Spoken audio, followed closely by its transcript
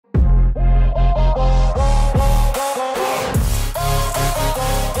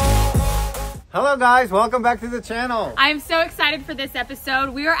Hello guys, welcome back to the channel. I'm so excited for this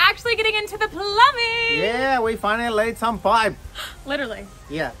episode. We are actually getting into the plumbing. Yeah, we finally laid some pipe. Literally.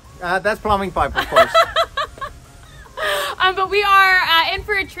 Yeah, that's plumbing pipe, of course. But we are in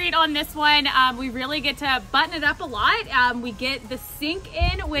for a treat on this one. We really get to button it up a lot. We get the sink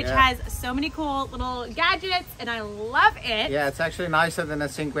in, which has so many cool little gadgets, and I love it. Yeah, it's actually nicer than the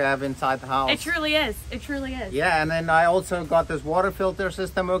sink we have inside the house. It truly is. It truly is. Yeah, and then I also got this water filter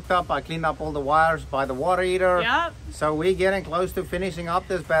system hooked up. I cleaned up all the wires by the water heater. Yep. So we're getting close to finishing up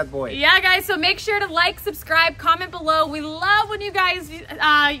this bad boy. Yeah, guys, so make sure to like, subscribe, comment below. We love when you guys,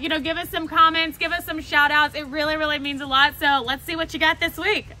 give us some comments, give us some shout outs. It really, really means a lot. So let's see what you got this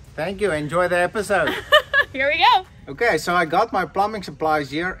week. Thank you. Enjoy the episode. Here we go. Okay, so I got my plumbing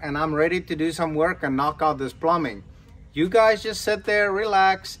supplies here and I'm ready to do some work and knock out this plumbing. You guys just sit there,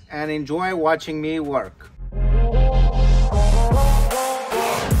 relax, and enjoy watching me work.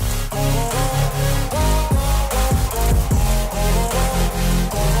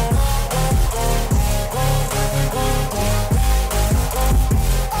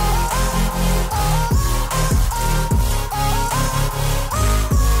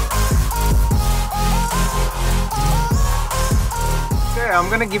 I'm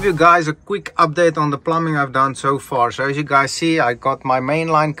gonna give you guys a quick update on the plumbing I've done so far. So as you guys see, I got my main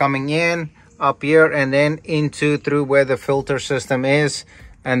line coming in up here and then into through where the filter system is,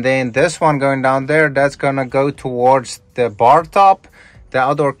 and then this one going down there, that's gonna go towards the bar top, the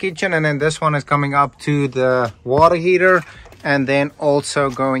outdoor kitchen, and then this one is coming up to the water heater and then also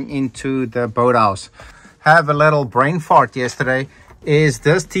going into the boathouse. Have a little brain fart yesterday. Is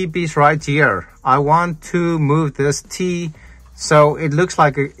this T-piece right here. I want to move this T so it looks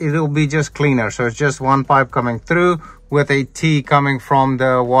like it'll be just cleaner. So it's just one pipe coming through with a T coming from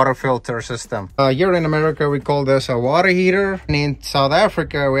the water filter system. Here in America, we call this a water heater. And in South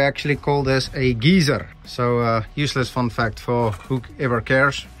Africa, we actually call this a geyser. So useless fun fact for whoever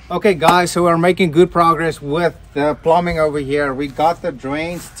cares. Okay guys, so we're making good progress with the plumbing over here. We got the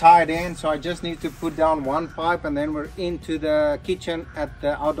drains tied in. So I just need to put down one pipe and then we're into the kitchen at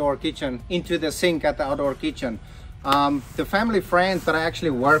the outdoor kitchen, into the sink at the outdoor kitchen. The family friends that I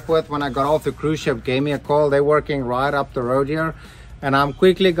actually work with when I got off the cruise ship gave me a call. They're working right up the road here, and I'm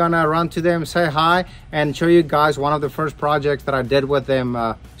quickly gonna run to them, say hi, and show you guys one of the first projects that I did with them.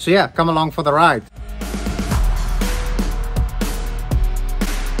 So yeah, come along for the ride.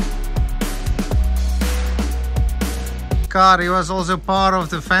 God, he was also part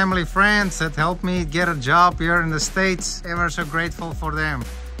of the family friends that helped me get a job here in the States. Ever so grateful for them.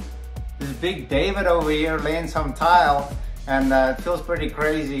 This big David over here laying some tile, and it feels pretty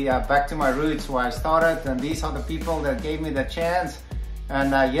crazy. Back to my roots where I started, and these are the people that gave me the chance,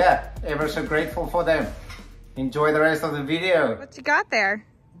 and yeah, ever so grateful for them. Enjoy the rest of the video. What you got there?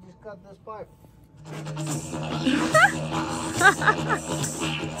 I just got this pipe.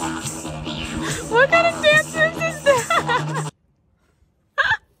 What kind of dance move is that?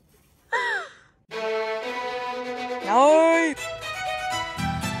 Nice.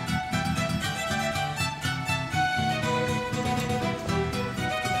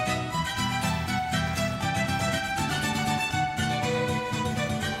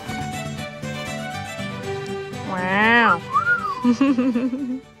 Wow. Look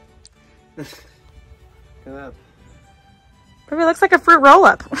at that. Probably looks like a fruit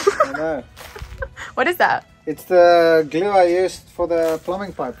roll-up. I know. What is that? It's the glue I used for the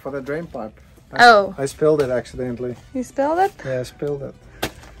plumbing pipe, for the drain pipe. I spilled it accidentally. You spilled it? Yeah, I spilled it.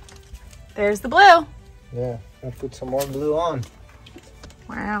 There's the blue. Yeah, I'll put some more glue on.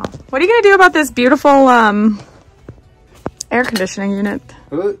 Wow. What are you going to do about this beautiful air conditioning unit?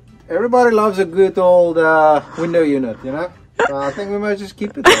 Everybody loves a good old window unit, you know? So I think we might just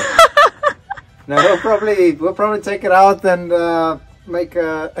keep it there. Now we'll probably take it out and make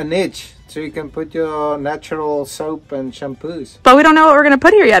a niche so you can put your natural soap and shampoos. But we don't know what we're going to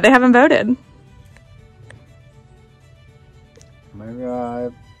put here yet. They haven't voted. Maybe I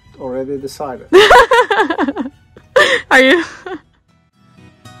already decided. Are you?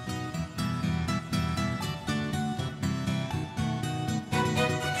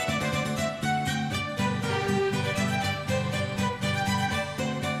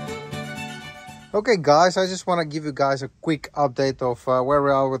 Okay guys, I just want to give you guys a quick update of where we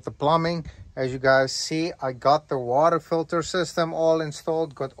are with the plumbing. As you guys see, I got the water filter system all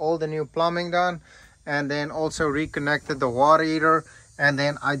installed, got all the new plumbing done, and then also reconnected the water heater. And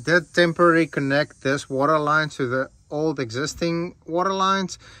then I did temporarily connect this water line to the old existing water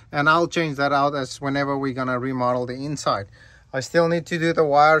lines, and I'll change that out as whenever we're gonna remodel the inside. I still need to do the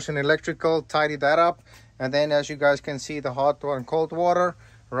wires and electrical, tidy that up, and then as you guys can see, the hot and cold water,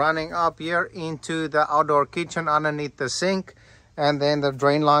 running up here into the outdoor kitchen underneath the sink, and then the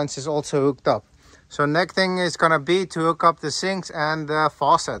drain lines is also hooked up. So next thing is gonna be to hook up the sinks and the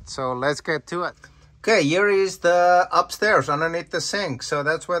faucet. So let's get to it. Okay, here is the upstairs underneath the sink. So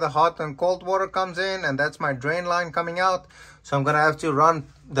that's where the hot and cold water comes in, and that's my drain line coming out. So I'm gonna have to run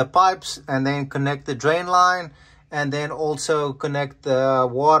the pipes and then connect the drain line, and then also connect the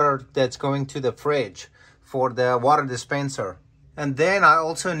water that's going to the fridge for the water dispenser. And then I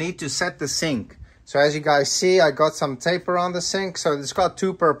also need to set the sink. So as you guys see, I got some tape around the sink. So it's got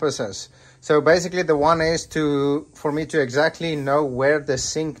two purposes. So basically the one is for me to exactly know where the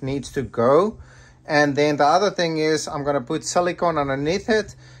sink needs to go. And then the other thing is I'm gonna put silicone underneath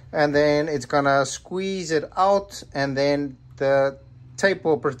it, and then it's gonna squeeze it out, and then the tape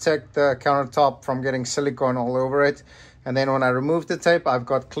will protect the countertop from getting silicone all over it. And then when I remove the tape, I've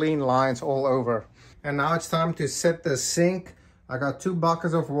got clean lines all over. And now it's time to set the sink. I got 2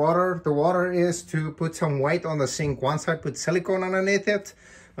 buckets of water. The water is to put some weight on the sink. Once I put silicone underneath it,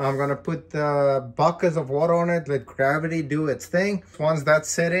 I'm gonna put the buckets of water on it, let gravity do its thing. Once that's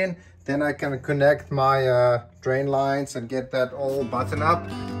set in, then I can connect my drain lines and get that all buttoned up.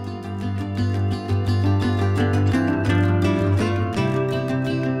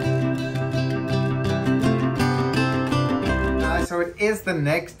 So it is the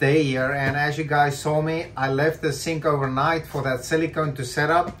next day here, and as you guys saw me, I left the sink overnight for that silicone to set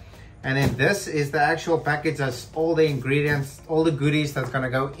up. And then this is the actual package. That's all the ingredients, all the goodies that's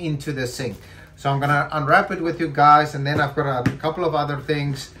gonna go into the sink. So I'm gonna unwrap it with you guys, and then I've got a couple of other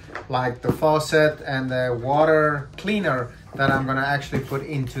things like the faucet and the water cleaner that I'm gonna actually put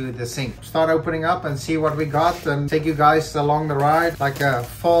into the sink. Start opening up and see what we got, and take you guys along the ride like a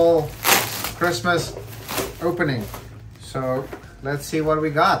fall Christmas opening. So let's see what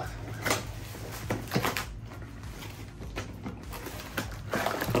we got.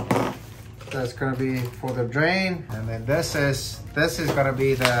 That's gonna be for the drain, and then this is gonna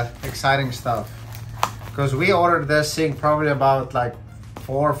be the exciting stuff, because we ordered this sink probably about like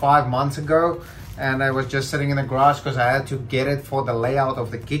 4 or 5 months ago, and I was just sitting in the garage because I had to get it for the layout of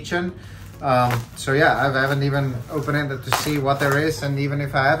the kitchen. So yeah, I haven't even opened it to see what there is, and even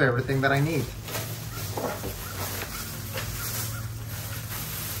if I have everything that I need.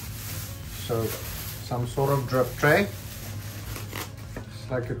 So some sort of drip tray.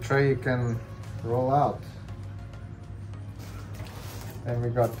 Like a tray you can roll out. And we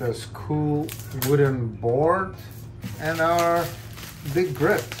got this cool wooden board and our big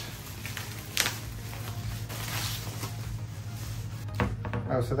grip.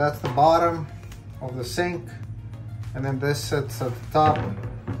 Oh, so that's the bottom of the sink, and then this sits at the top.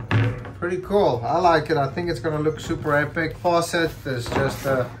 Pretty cool. I like it. I think it's gonna look super epic. Faucet is just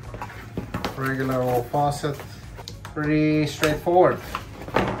a regular old faucet. Pretty straightforward.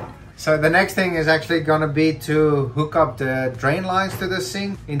 So the next thing is actually gonna be to hook up the drain lines to the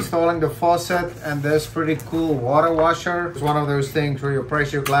sink, installing the faucet and this pretty cool water washer. It's one of those things where you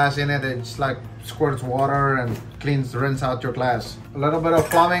press your glass in it, it's like squirts water and rinse out your glass. A little bit of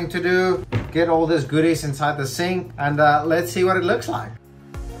plumbing to do, get all these goodies inside the sink, and let's see what it looks like.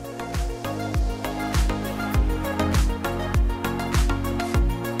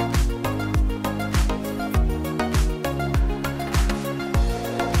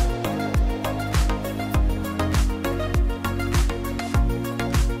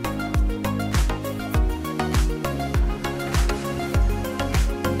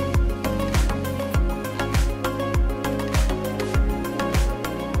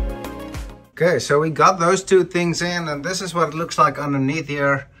 Okay, so we got those 2 things in, and this is what it looks like underneath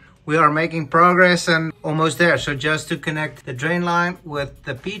here. We are making progress and almost there. So just to connect the drain line with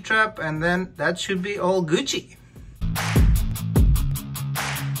the P-trap, and then that should be all Gucci.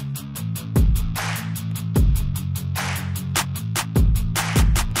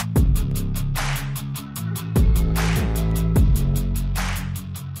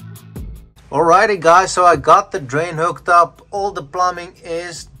 Alrighty guys, so I got the drain hooked up, all the plumbing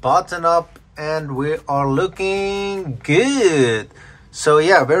is buttoned up, and we are looking good. So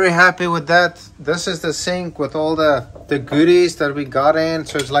yeah, very happy with that. This is the sink with all the goodies that we got in.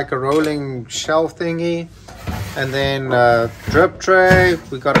 So it's like a rolling shelf thingy. And then drip tray,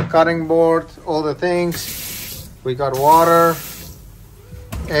 we got a cutting board, all the things. We got water.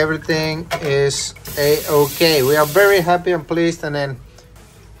 Everything is a-okay. We are very happy and pleased. And then,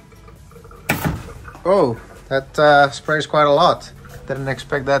 oh, that sprays quite a lot. Didn't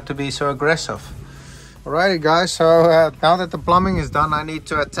expect that to be so aggressive. Alrighty guys, so now that the plumbing is done, I need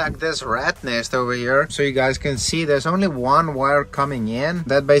to attack this rat nest over here. So you guys can see there's only one wire coming in.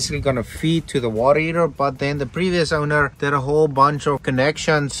 That basically gonna feed to the water heater, but then the previous owner did a whole bunch of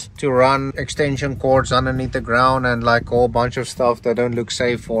connections to run extension cords underneath the ground and like a whole bunch of stuff that don't look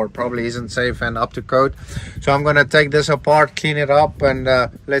safe or probably isn't safe and up to code. So I'm gonna take this apart, clean it up, and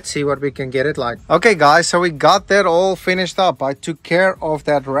let's see what we can get it like. Okay guys, so we got that all finished up. I took care of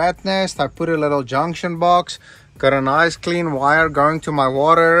that rat nest. I put a little junction box, got a nice clean wire going to my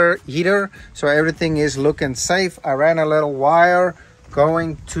water heater, so everything is looking safe. I ran a little wire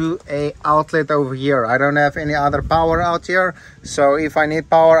going to a outlet over here. I don't have any other power out here, so if I need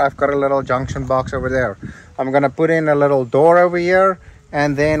power, I've got a little junction box over there. I'm gonna put in a little door over here.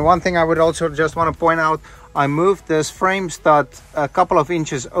 And then one thing I would also just want to point out, I moved this frame stud a couple of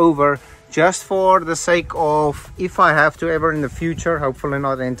inches over just for the sake of if I have to ever in the future, hopefully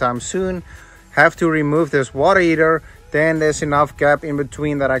not anytime soon, have to remove this water heater, then there's enough gap in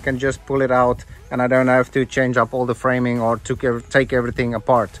between that I can just pull it out and I don't have to change up all the framing or to take everything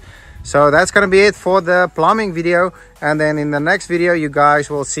apart. So that's gonna be it for the plumbing video, and then in the next video you guys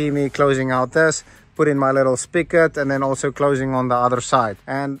will see me closing out this, put in my little spigot, and then also closing on the other side,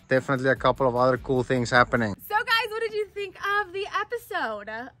 and definitely a couple of other cool things happening. So guys, what did you think of the episode?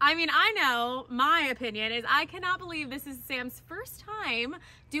 I mean, I know my opinion is I cannot believe this is Sam's first time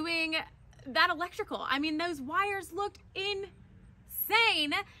doing that electrical. I mean, those wires looked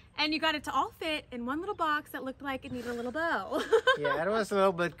insane, and you got it to all fit in one little box that looked like it needed a little bow. Yeah, it was a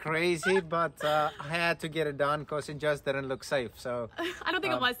little bit crazy, but I had to get it done because it just didn't look safe. So I don't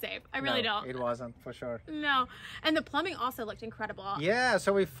think it was safe. I really don't. It wasn't, for sure. No, and the plumbing also looked incredible. Yeah,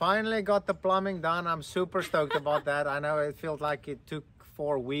 so we finally got the plumbing done. I'm super stoked about that. I know it feels like it took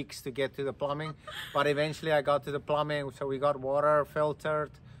 4 weeks to get to the plumbing, but eventually I got to the plumbing. So we got water filtered.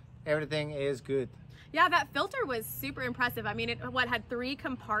 Everything is good. Yeah, that filter was super impressive. I mean, it had 3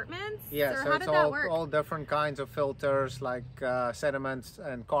 compartments? Yeah, or so how it's did that work? all different kinds of filters, like sediments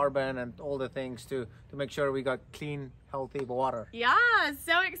and carbon and all the things to make sure we got clean, healthy water. Yeah,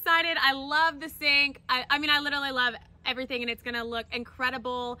 so excited. I love the sink. I mean, I literally love everything, and it's gonna look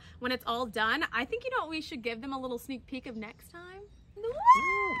incredible when it's all done. I think, you know what, we should give them a little sneak peek of next time.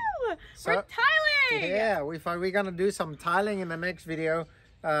 Woo! So, we're tiling! Yeah, we're gonna do some tiling in the next video.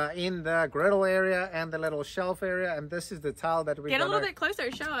 In the griddle area and the little shelf area, and this is the tile that Get a little bit closer,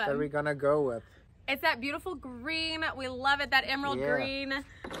 show them. That we're gonna go with. It's that beautiful green. We love it, that emerald green.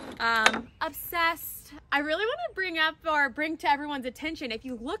 Obsessed. I really want to bring to everyone's attention, if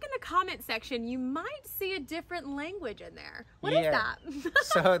you look in the comment section, you might see a different language in there. What is that?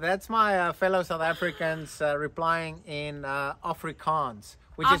 So that's my fellow South Africans replying in Afrikaans,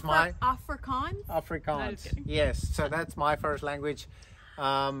 which is my... Afrikaans? Afrikaans, yes. So that's my first language.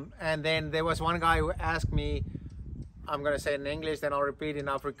 And then there was one guy who asked me, I'm going to say it in English, then I'll repeat in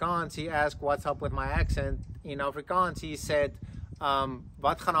Afrikaans. He asked what's up with my accent. In Afrikaans, he said,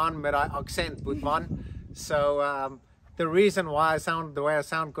 wat gaan aan met die accent, Boetman? So the reason why I sound the way I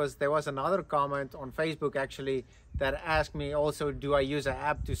sound, because there was another comment on Facebook actually that asked me also, do I use an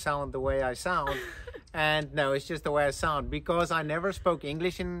app to sound the way I sound? And no, it's just the way I sound, because I never spoke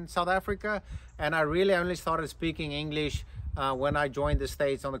English in South Africa, and I really only started speaking English when I joined the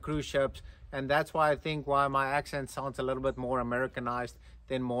States on the cruise ships, and that's why I think why my accent sounds a little bit more Americanized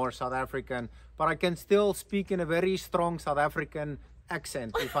than more South African, but I can still speak in a very strong South African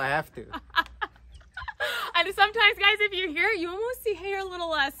accent if I have to. And sometimes, guys, if you hear it, you almost hear a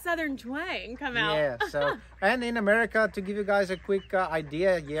little southern twang come out. Yeah, so, and in America, to give you guys a quick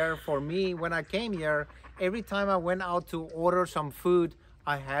idea here, for me, when I came here, every time I went out to order some food,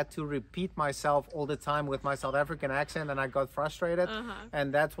 I had to repeat myself all the time with my South African accent, and I got frustrated.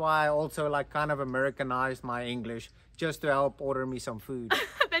 And that's why I also like kind of Americanized my English, just to help order me some food.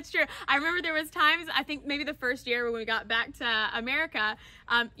 That's true. I remember there was times, I think maybe the first year when we got back to America,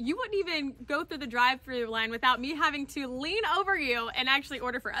 you wouldn't even go through the drive-through line without me having to lean over you and actually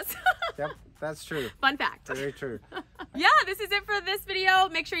order for us. Yep, that's true. Fun fact. Very true. Yeah, this is it for this video.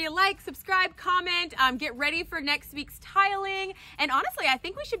 Make sure you like, subscribe, comment, get ready for next week's tiling. And honestly, I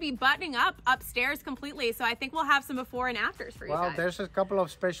think we should be buttoning up upstairs completely. So I think we'll have some before and afters for you guys. Well, there's a couple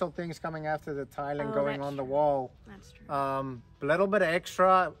of special things coming after the tiling going on the wall. That's true. A little bit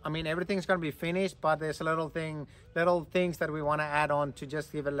extra. I mean, everything's going to be finished, but there's a little things that we want to add on to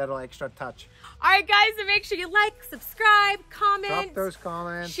just give a little extra touch. All right, guys, so make sure you like, subscribe, comment. Drop those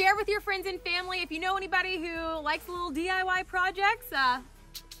comments. Share with your friends and family. If you know anybody who likes little DIY projects,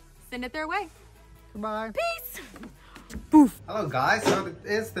 send it their way. Goodbye. Peace. Poof. Hello, guys. So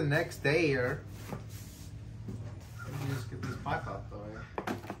it's the next day here. Let me just get this pipe out though.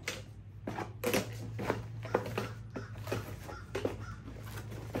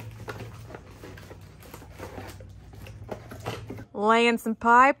 laying some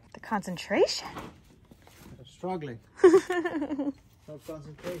pipe. The concentration. I'm struggling. No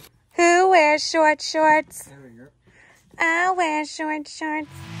concentration. Who wears short shorts? There we go. I wear short shorts.